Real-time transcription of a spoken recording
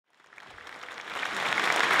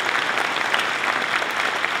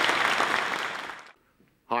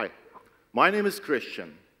My name is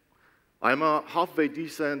Christian. I'm a halfway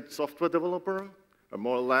decent software developer, a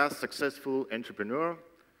more or less successful entrepreneur,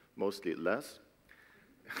 mostly less,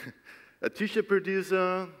 a t-shirt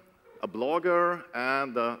producer, a blogger,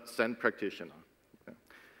 and a Zen practitioner.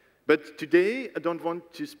 But today, I don't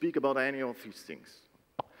want to speak about any of these things.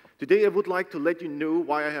 Today, I would like to let you know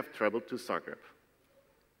why I have traveled to Zagreb.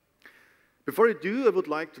 Before I do, I would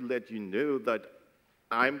like to let you know that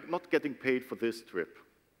I'm not getting paid for this trip.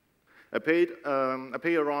 I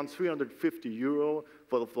pay around 350 euro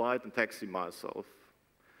for the flight and taxi myself.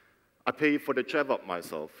 I pay for the travel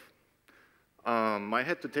myself. I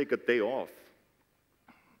had to take a day off.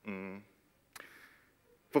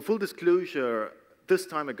 For full disclosure, this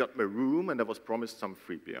time I got my room and I was promised some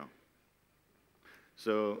free beer.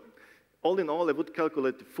 So, all in all, I would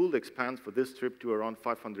calculate the full expense for this trip to around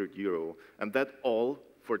 500 euro, and that all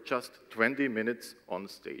for just 20 minutes on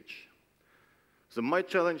stage. So my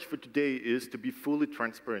challenge for today is to be fully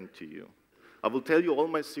transparent to you. I will tell you all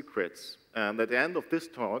my secrets, and at the end of this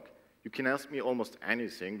talk, you can ask me almost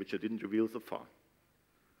anything which I didn't reveal so far.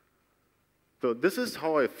 So this is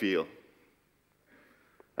how I feel.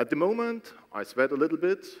 At the moment, I sweat a little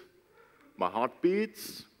bit, my heart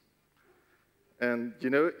beats, and you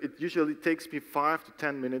know, it usually takes me 5 to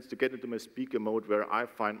 10 minutes to get into my speaker mode where I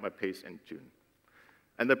find my pace and tune.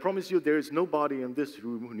 And I promise you, there is nobody in this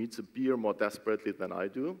room who needs a beer more desperately than I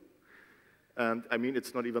do. And I mean,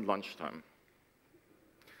 it's not even lunchtime.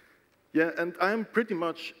 Yeah, and I'm pretty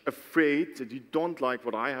much afraid that you don't like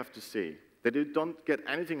what I have to say, that you don't get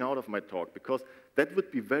anything out of my talk, because that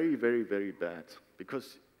would be very, very, very bad,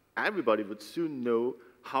 because everybody would soon know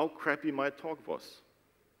how crappy my talk was.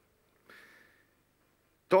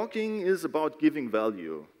 Talking is about giving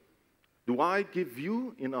value. Do I give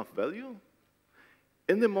you enough value?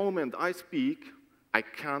 In the moment I speak, I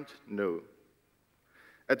can't know.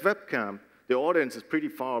 At webcam, the audience is pretty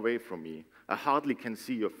far away from me. I hardly can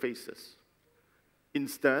see your faces.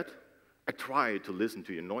 Instead, I try to listen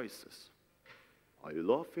to your noises. Are you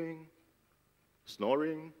laughing?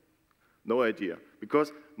 Snoring? No idea,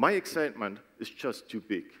 because my excitement is just too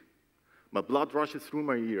big. My blood rushes through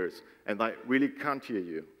my ears, and I really can't hear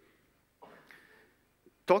you.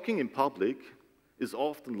 Talking in public is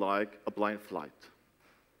often like a blind flight.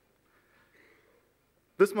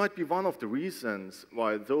 This might be one of the reasons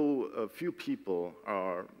why, though a few people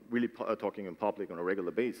are really talking in public on a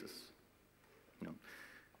regular basis.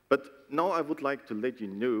 But now I would like to let you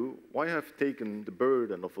know why I have taken the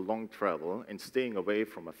burden of a long travel and staying away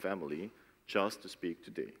from my family just to speak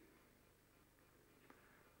today.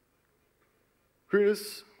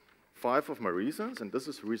 Here's 5 of my reasons, and this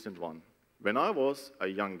is reason 1. When I was a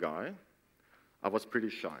young guy, I was pretty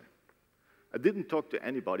shy. I didn't talk to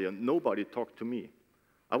anybody, and nobody talked to me.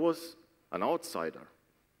 I was an outsider.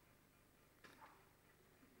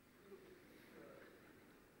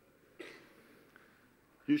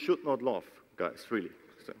 You should not laugh, guys, really.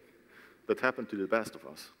 So, that happened to the best of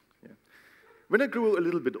us. Yeah. When I grew a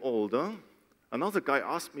little bit older, another guy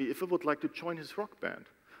asked me if I would like to join his rock band.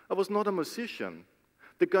 I was not a musician.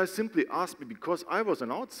 The guy simply asked me because I was an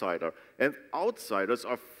outsider, and outsiders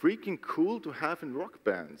are freaking cool to have in rock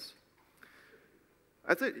bands.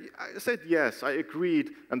 I said yes, I agreed,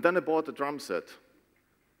 and then I bought a drum set.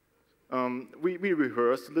 We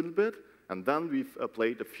rehearsed a little bit, and then we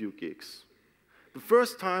played a few gigs. The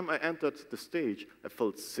first time I entered the stage, I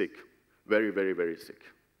felt sick, very, very, very sick.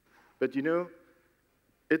 But you know,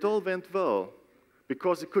 it all went well,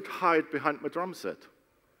 because I could hide behind my drum set.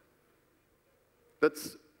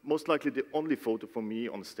 That's most likely the only photo for me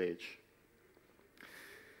on stage.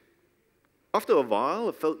 After a while,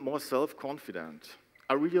 I felt more self-confident.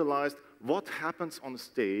 I realized what happens on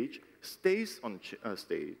stage stays on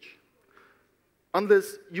stage.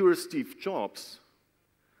 Unless you're Steve Jobs,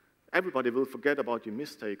 everybody will forget about your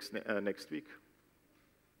mistakes next week.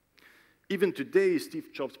 Even today, Steve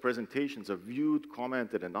Jobs' presentations are viewed,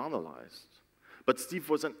 commented, and analyzed. But Steve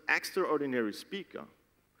was an extraordinary speaker.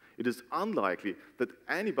 It is unlikely that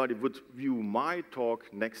anybody would view my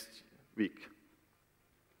talk next week.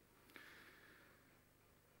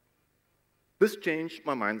 This changed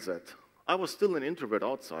my mindset. I was still an introvert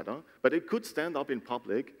outsider, but I could stand up in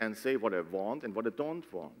public and say what I want and what I don't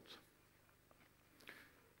want.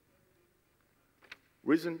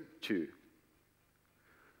 Reason 2.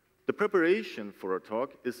 The preparation for a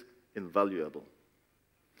talk is invaluable.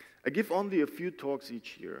 I give only a few talks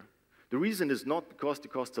each year. The reason is not because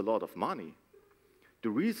it costs a lot of money.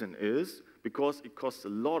 The reason is because it costs a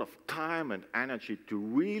lot of time and energy to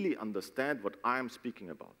really understand what I'm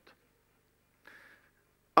speaking about.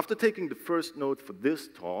 After taking the first note for this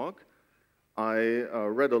talk, I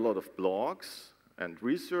read a lot of blogs and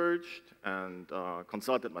researched and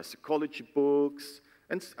consulted my psychology books,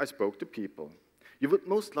 and I spoke to people. You would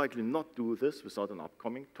most likely not do this without an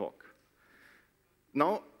upcoming talk.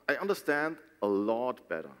 Now, I understand a lot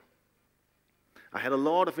better. I had a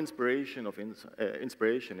lot of inspiration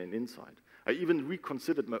and insight. I even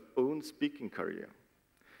reconsidered my own speaking career.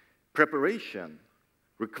 Preparation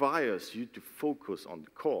requires you to focus on the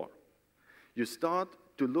core. You start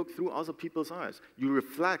to look through other people's eyes. You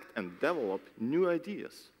reflect and develop new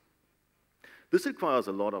ideas. This requires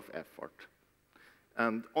a lot of effort.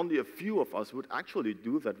 And only a few of us would actually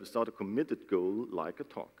do that without a committed goal like a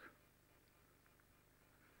talk.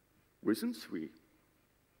 Reason 3.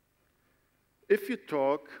 If your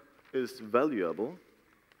talk is valuable,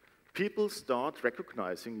 people start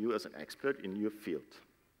recognizing you as an expert in your field.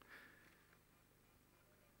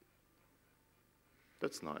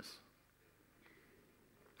 That's nice.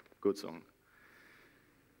 Good song.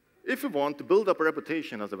 If you want to build up a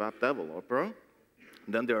reputation as a web developer,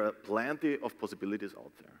 then there are plenty of possibilities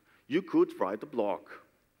out there. You could write a blog.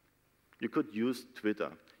 You could use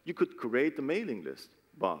Twitter. You could create a mailing list.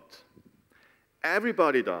 But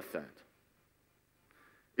everybody does that.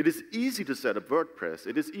 It is easy to set up WordPress.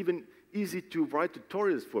 It is even easy to write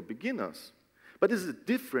tutorials for beginners. But it is a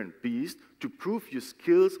different beast to prove your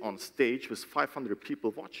skills on stage with 500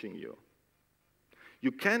 people watching you.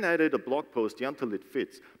 You can edit a blog post until it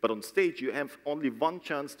fits, but on stage you have only one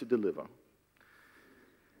chance to deliver.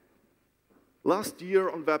 Last year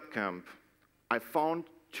on WebCamp, I found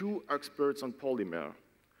 2 experts on Polymer.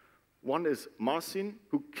 One is Marcin,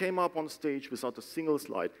 who came up on stage without a single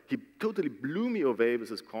slide. He totally blew me away with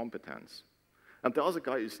his competence. And the other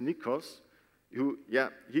guy is Nikos, who,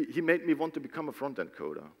 he made me want to become a front-end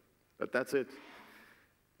coder. But that's it.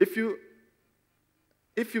 If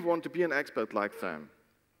you want to be an expert like them,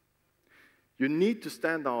 you need to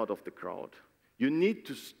stand out of the crowd. You need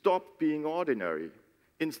to stop being ordinary.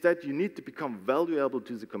 Instead, you need to become valuable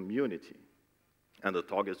to the community. And the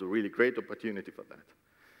talk is a really great opportunity for that.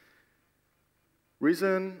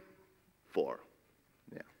 Reason 4.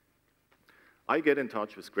 I get in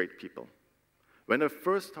touch with great people. When the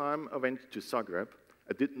first time I went to Zagreb,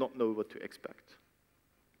 I did not know what to expect.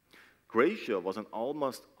 Croatia was an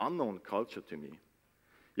almost unknown culture to me.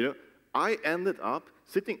 You know, I ended up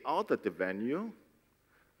sitting out at the venue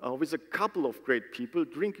with a couple of great people,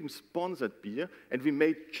 drinking sponsored beer, and we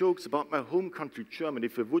made jokes about my home country, Germany,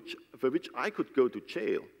 for which I could go to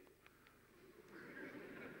jail.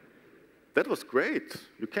 That was great.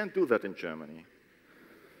 You can't do that in Germany.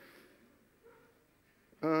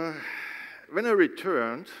 When I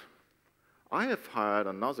returned, I have hired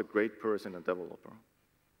another great person and developer.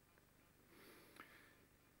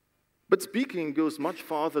 But speaking goes much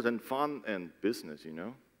farther than fun and business,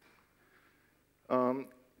 you know.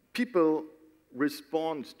 People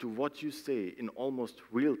respond to what you say in almost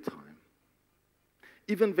real time.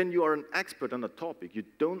 Even when you are an expert on a topic, you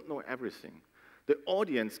don't know everything. The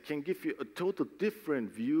audience can give you a total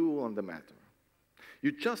different view on the matter.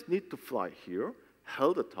 You just need to fly here,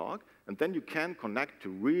 hold a talk, and then you can connect to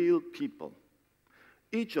real people.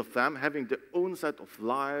 Each of them having their own set of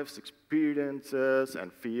lives, experiences,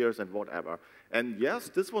 and fears, and whatever. And yes,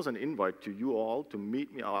 this was an invite to you all to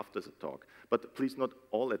meet me after the talk. But please not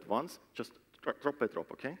all at once, just drop by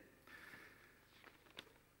drop, okay?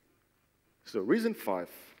 So reason 5,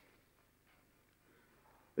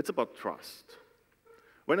 it's about trust.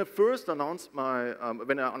 When I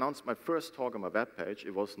announced my first talk on my webpage,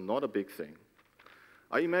 it was not a big thing.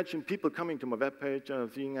 I imagine people coming to my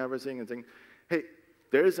webpage, seeing everything and saying, hey,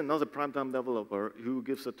 there is another primetime developer who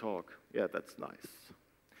gives a talk. Yeah, that's nice.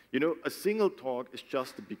 You know, a single talk is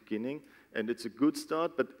just the beginning, and it's a good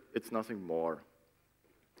start, but it's nothing more.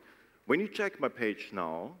 When you check my page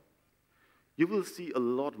now, you will see a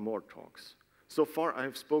lot more talks. So far, I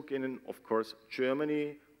have spoken in, of course,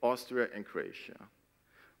 Germany, Austria, and Croatia.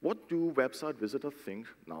 What do website visitors think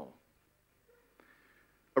now?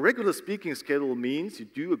 A regular speaking schedule means you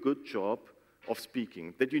do a good job of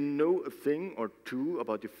speaking, that you know a thing or two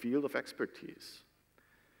about your field of expertise.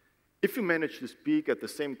 If you manage to speak at the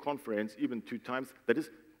same conference even 2 times, that is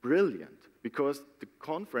brilliant, because the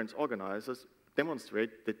conference organizers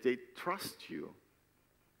demonstrate that they trust you.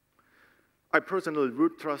 I personally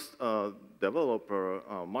would trust a developer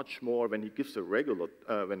much more when he gives regular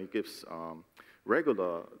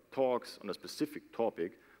talks on a specific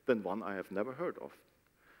topic than one I have never heard of.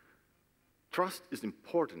 Trust is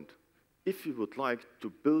important if you would like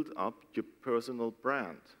to build up your personal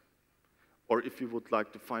brand, or if you would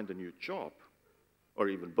like to find a new job, or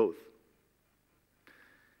even both.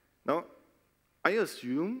 Now, I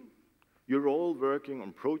assume You're all working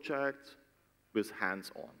on projects with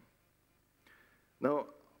hands-on. Now,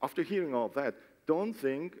 after hearing all that, don't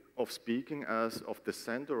think of speaking as of the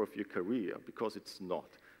center of your career, because it's not.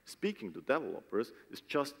 Speaking to developers is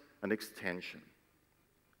just an extension.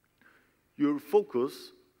 Your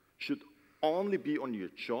focus should only be on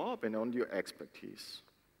your job and on your expertise.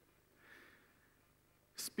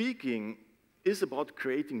 Speaking is about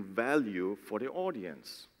creating value for the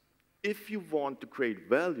audience. If you want to create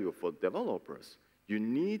value for developers, you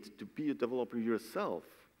need to be a developer yourself.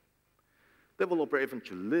 Developer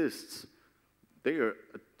evangelists, they are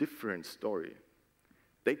a different story.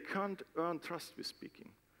 They can't earn trust with speaking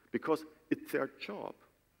because it's their job.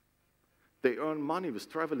 They earn money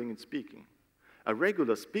with traveling and speaking. A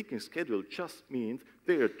regular speaking schedule just means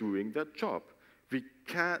they are doing their job. They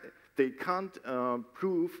can't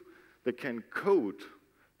prove they can code.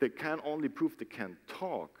 They can only prove they can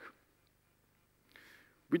talk.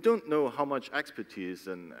 We don't know how much expertise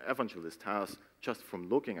an evangelist has just from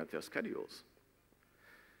looking at their schedules.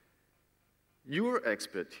 Your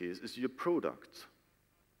expertise is your product.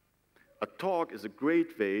 A talk is a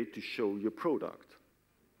great way to show your product.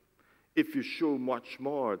 If you show much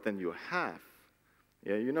more than you have,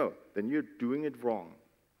 then you're doing it wrong.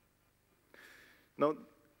 Now,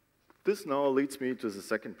 this now leads me to the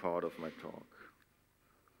second part of my talk.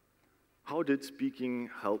 How did speaking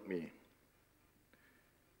help me?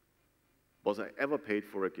 Was I ever paid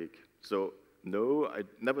for a gig? So, no, I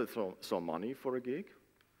never saw money for a gig,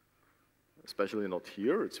 especially not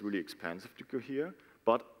here. It's really expensive to go here,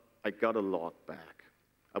 but I got a lot back.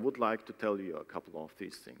 I would like to tell you a couple of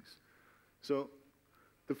these things. So,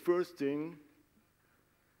 the first thing,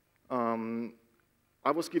 I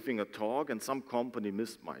was giving a talk, and some company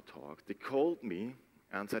missed my talk. They called me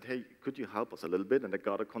and said, hey, could you help us a little bit? And I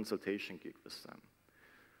got a consultation gig with them.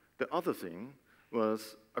 The other thing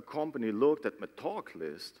was a company looked at my talk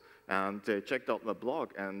list, and they checked out my blog,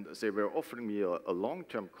 and they were offering me a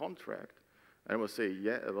long-term contract. And I was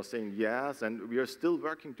saying yes, and we are still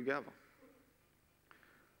working together.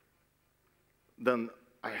 Then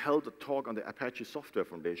I held a talk on the Apache Software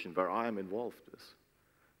Foundation, where I am involved with.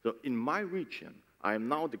 So in my region, I am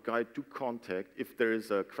now the guy to contact if there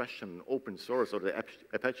is a question open source or the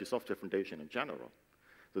Apache Software Foundation in general.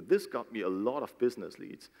 So this got me a lot of business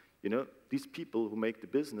leads. These people who make the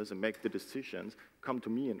business and make the decisions come to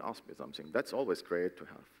me and ask me something. That's always great to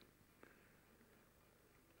have.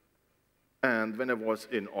 And when I was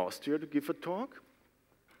in Austria to give a talk,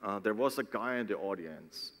 there was a guy in the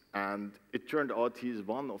audience. And it turned out he's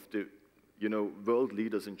one of the world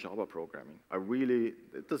leaders in Java programming.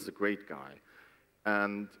 This is a great guy.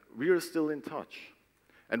 And we are still in touch.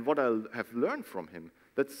 And what I have learned from him,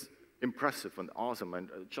 that's impressive and awesome and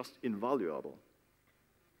just invaluable.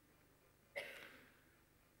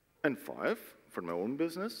 And 5, for my own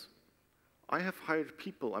business, I have hired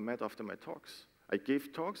people I met after my talks. I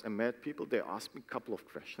gave talks, I met people, they asked me a couple of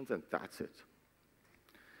questions, and that's it.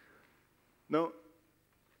 Now,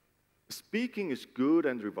 speaking is good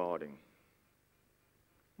and rewarding.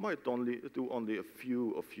 Might only a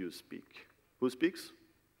few of you speak. Who speaks?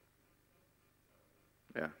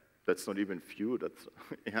 Yeah, that's not even few, that's,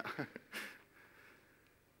 yeah.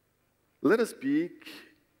 Let us speak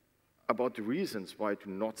about the reasons why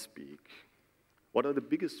to not speak. What are the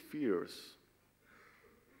biggest fears?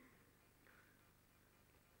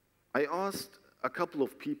 I asked a couple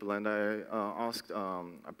of people, and I asked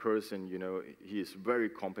a person, he is very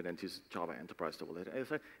competent, he's Java enterprise developer. I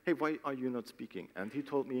said, hey, why are you not speaking? And he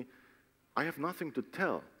told me, I have nothing to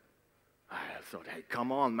tell. I thought, hey,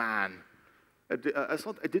 come on, man. I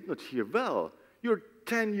thought I did not hear well. You're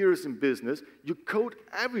 10 years in business, you code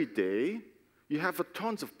every day, you have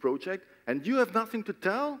tons of projects, and you have nothing to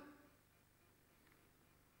tell?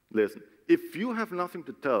 Listen, if you have nothing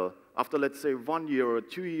to tell after, let's say, 1 year or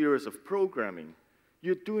 2 years of programming,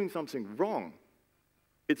 you're doing something wrong.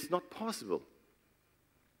 It's not possible.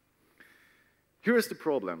 Here's the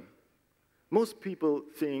problem. Most people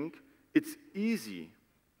think it's easy.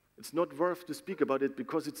 It's not worth to speak about it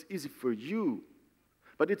because it's easy for you.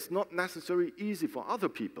 But it's not necessarily easy for other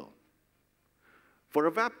people. For a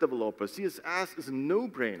web developer, CSS is a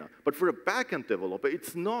no-brainer. But for a backend developer,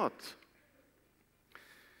 it's not.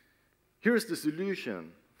 Here's the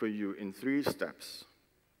solution for you in 3 steps.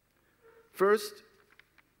 First,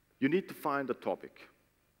 you need to find a topic.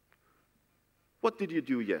 What did you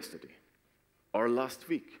do yesterday or last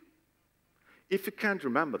week? If you can't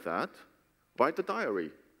remember that, write a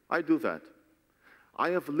diary. I do that.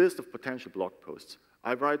 I have a list of potential blog posts.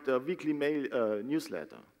 I write a weekly mail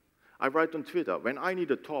newsletter. I write on Twitter. When I need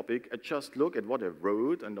a topic, I just look at what I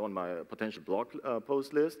wrote and on my potential blog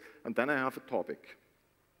post list, and then I have a topic.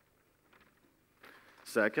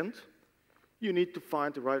 Second, you need to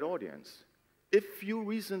find the right audience. If you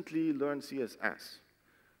recently learned CSS,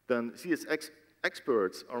 then CSS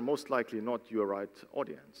experts are most likely not your right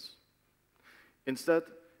audience. Instead,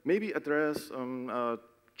 maybe address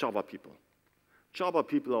Java people. Java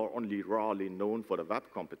people are only rarely known for the web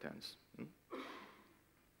competence.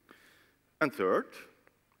 And third,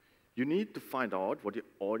 you need to find out what your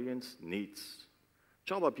audience needs.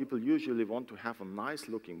 Java people usually want to have a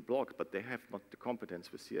nice-looking blog, but they have not the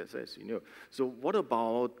competence with CSS, you know. So what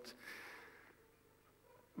about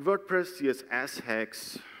WordPress CSS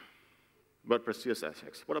hacks? WordPress CSS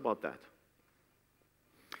hacks, what about that?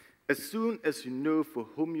 As soon as you know for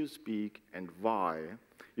whom you speak and why,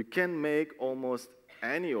 you can make almost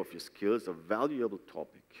any of your skills a valuable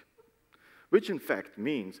topic. Which in fact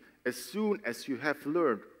means as soon as you have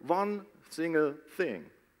learned one single thing,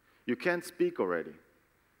 you can speak already.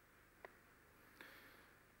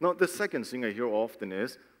 Now, the second thing I hear often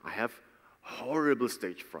is, I have horrible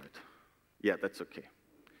stage fright. Yeah, that's okay.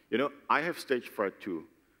 You know, I have stage fright too.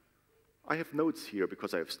 I have notes here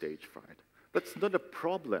because I have stage fright. That's not a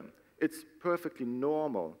problem. It's perfectly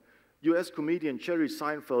normal. US comedian Jerry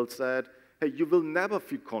Seinfeld said, hey, you will never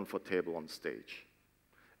feel comfortable on stage.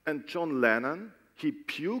 And John Lennon, he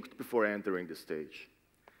puked before entering the stage.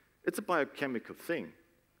 It's a biochemical thing.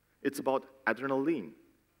 It's about adrenaline.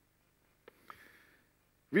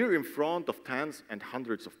 We're in front of tens and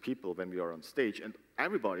hundreds of people when we are on stage, and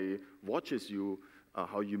everybody watches you,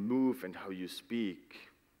 how you move and how you speak.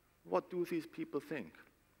 What do these people think?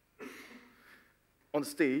 On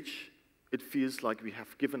stage, it feels like we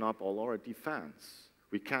have given up all our defense.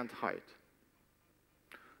 We can't hide.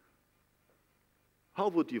 How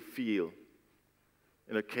would you feel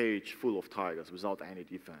in a cage full of tigers without any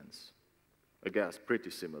defense? I guess pretty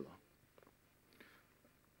similar.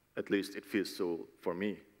 At least it feels so for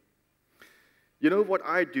me. You know what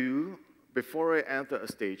I do before I enter a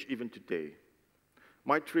stage, even today?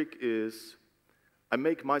 My trick is I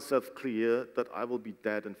make myself clear that I will be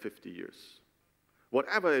dead in 50 years.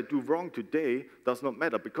 Whatever I do wrong today does not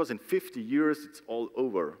matter, because in 50 years it's all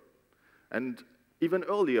over. And even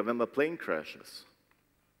earlier when my plane crashes.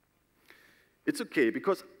 It's okay,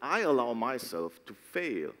 because I allow myself to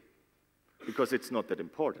fail, because it's not that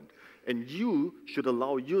important. And you should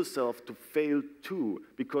allow yourself to fail too,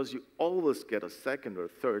 because you always get a second or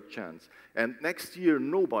third chance. And next year,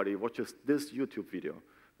 nobody watches this YouTube video,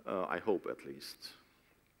 I hope at least.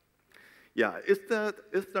 Yeah, is that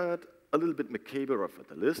a little bit macabre or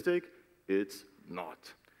fatalistic? It's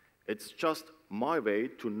not. It's just my way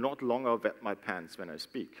to not longer wet my pants when I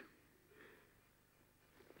speak.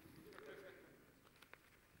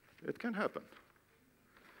 It can happen.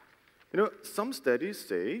 You know, some studies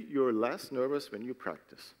say you're less nervous when you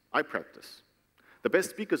practice. I practice. The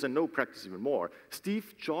best speakers I know practice even more.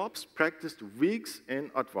 Steve Jobs practiced weeks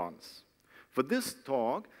in advance. For this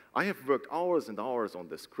talk, I have worked hours and hours on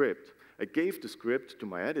the script. I gave the script to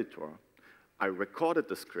my editor. I recorded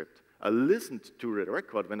the script. I listened to the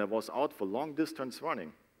record when I was out for long distance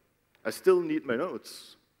running. I still need my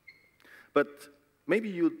notes. But maybe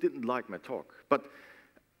you didn't like my talk. But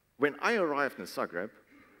when I arrived in Zagreb,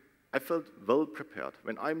 I felt well prepared.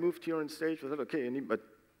 When I moved here on stage, I thought, okay, I need my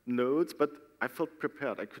notes, but I felt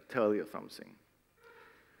prepared. I could tell you something.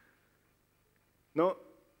 Now,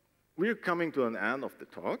 we're coming to an end of the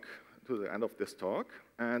talk, to the end of this talk,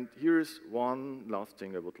 and here's one last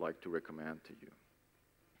thing I would like to recommend to you.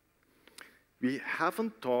 We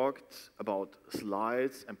haven't talked about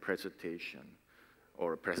slides and presentation,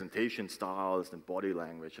 or presentation styles and body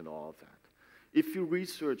language and all of that. If you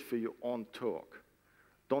research for your own talk,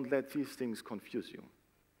 don't let these things confuse you.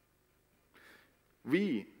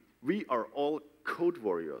 We are all code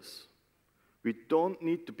warriors. We don't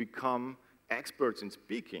need to become experts in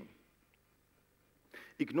speaking.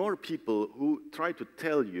 Ignore people who try to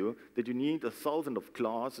tell you that you need 1,000 of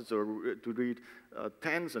classes or to read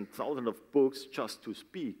tens and thousands of books just to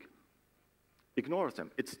speak. Ignore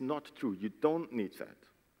them. It's not true. You don't need that.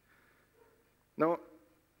 Now,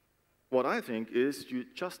 what I think is you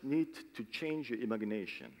just need to change your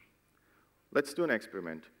imagination. Let's do an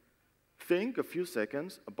experiment. Think a few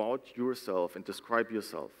seconds about yourself and describe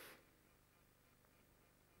yourself.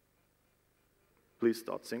 Please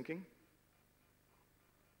start thinking.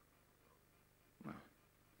 No.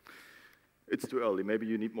 It's too early. Maybe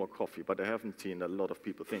you need more coffee, but I haven't seen a lot of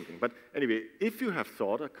people thinking. But anyway, if you have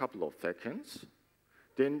thought a couple of seconds,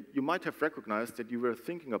 then you might have recognized that you were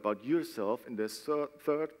thinking about yourself in this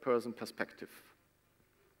third-person perspective.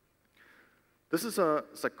 This is a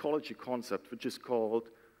psychology concept which is called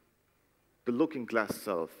the looking glass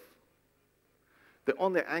self. The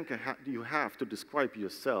only anchor you have to describe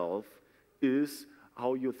yourself is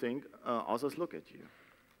how you think others look at you.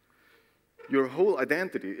 Your whole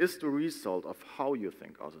identity is the result of how you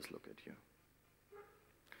think others look at you.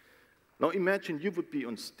 Now imagine you would be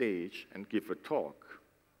on stage and give a talk.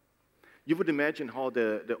 You would imagine how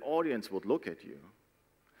the audience would look at you.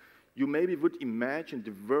 You maybe would imagine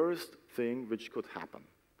the worst thing which could happen.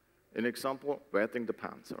 An example, wetting the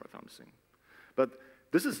pants or something. But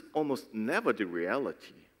this is almost never the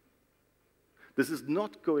reality. This is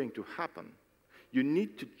not going to happen. You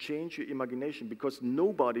need to change your imagination because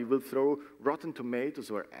nobody will throw rotten tomatoes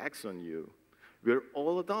or eggs on you. We're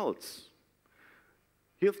all adults.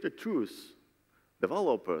 Here's the truth.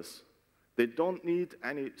 Developers, they don't need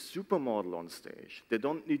any supermodel on stage. They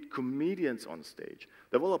don't need comedians on stage.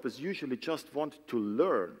 Developers usually just want to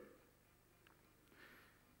learn.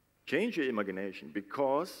 Change your imagination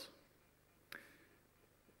because.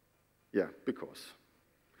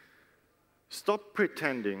 Stop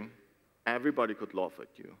pretending everybody could laugh at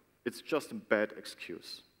you. It's just a bad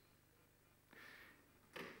excuse.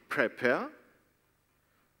 Prepare.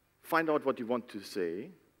 Find out what you want to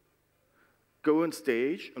say. Go on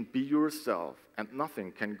stage and be yourself, and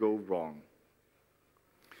nothing can go wrong.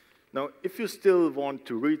 Now, if you still want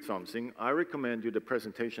to read something, I recommend you the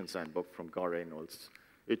presentation handbook from Gar Reynolds.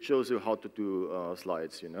 It shows you how to do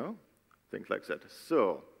slides, you know, things like that.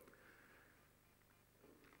 So,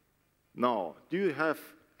 now, do you have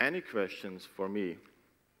any questions for me?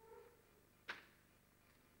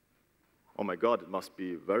 Oh my God, it must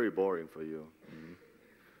be very boring for you. Mm-hmm.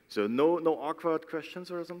 So no awkward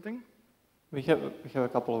questions or something? We have a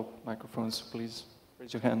couple of microphones. Please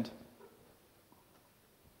raise your hand.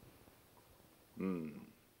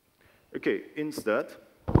 Okay, instead,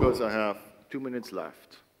 because I have 2 minutes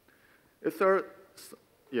left. If there,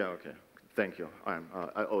 yeah, okay, thank you.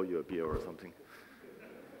 I owe you a beer or something.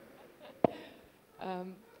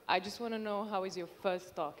 I just want to know, how is your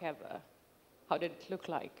first talk ever? How did it look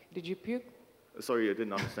like? Did you puke? Sorry, I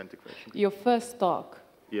didn't understand the question. Your first talk.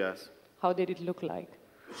 Yes. How did it look like?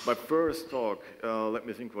 My first talk, let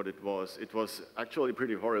me think what it was. It was actually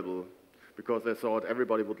pretty horrible because I thought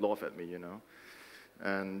everybody would laugh at me, you know.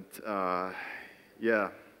 And yeah.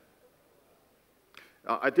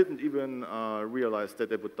 I didn't even realize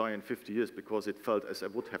that I would die in 50 years because it felt as I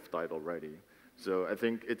would have died already. So I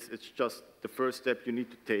think it's just the first step you need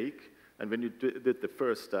to take. And when you did the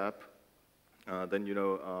first step, then, you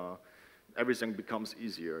know, everything becomes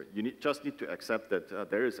easier. You just need to accept that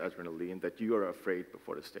there is adrenaline, that you are afraid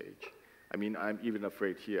before the stage. I mean, I'm even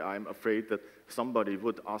afraid here. I'm afraid that somebody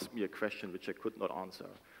would ask me a question which I could not answer,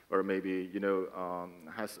 or maybe, you know,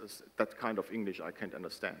 has that kind of English I can't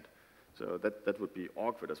understand. So that would be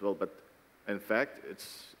awkward as well. But in fact,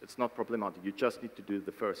 it's not problematic. You just need to do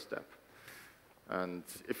the first step. And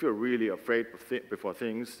if you're really afraid before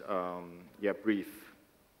things, yeah, breathe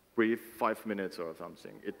 5 minutes or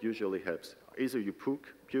something. It usually helps. Either you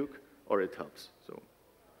puke, or it helps. So.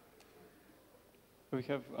 We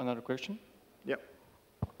have another question. Yeah.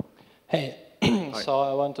 Hey, so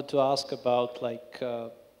I wanted to ask about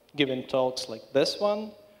giving talks like this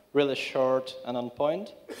one, really short and on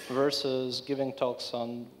point, versus giving talks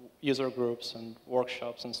on user groups and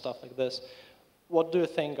workshops and stuff like this. What do you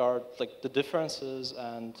think are the differences,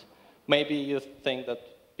 and maybe you think that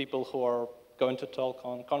people who are going to talk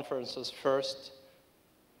on conferences first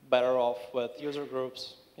better off with user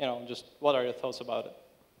groups? You know, just what are your thoughts about it?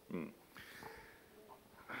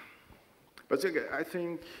 But I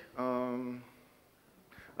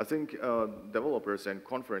think developers and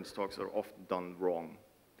conference talks are often done wrong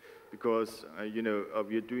because you know,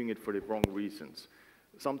 we're doing it for the wrong reasons.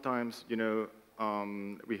 Sometimes, you know,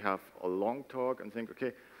 we have a long talk and think,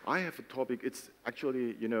 okay, I have a topic, it's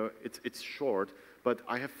actually, you know, it's short, but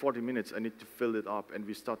I have 40 minutes, I need to fill it up, and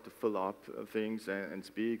we start to fill up things and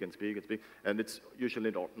speak, and it's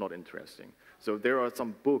usually not interesting. So there are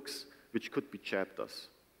some books which could be chapters,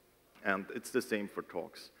 and it's the same for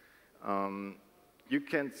talks. You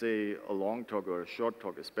can't say a long talk or a short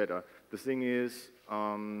talk is better. The thing is,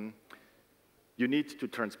 you need to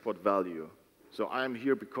transport value. So I'm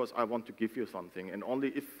here because I want to give you something, and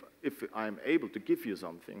only if I'm able to give you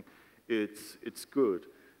something, it's good.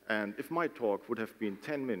 And if my talk would have been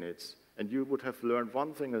 10 minutes, and you would have learned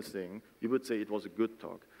one single thing, you would say it was a good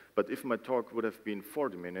talk. But if my talk would have been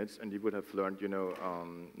 40 minutes, and you would have learned, you know,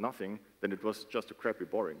 nothing, then it was just a crappy,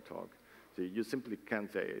 boring talk. So you simply can't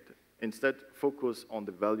say it. Instead, focus on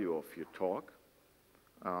the value of your talk.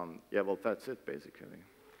 Yeah, well, that's it, basically.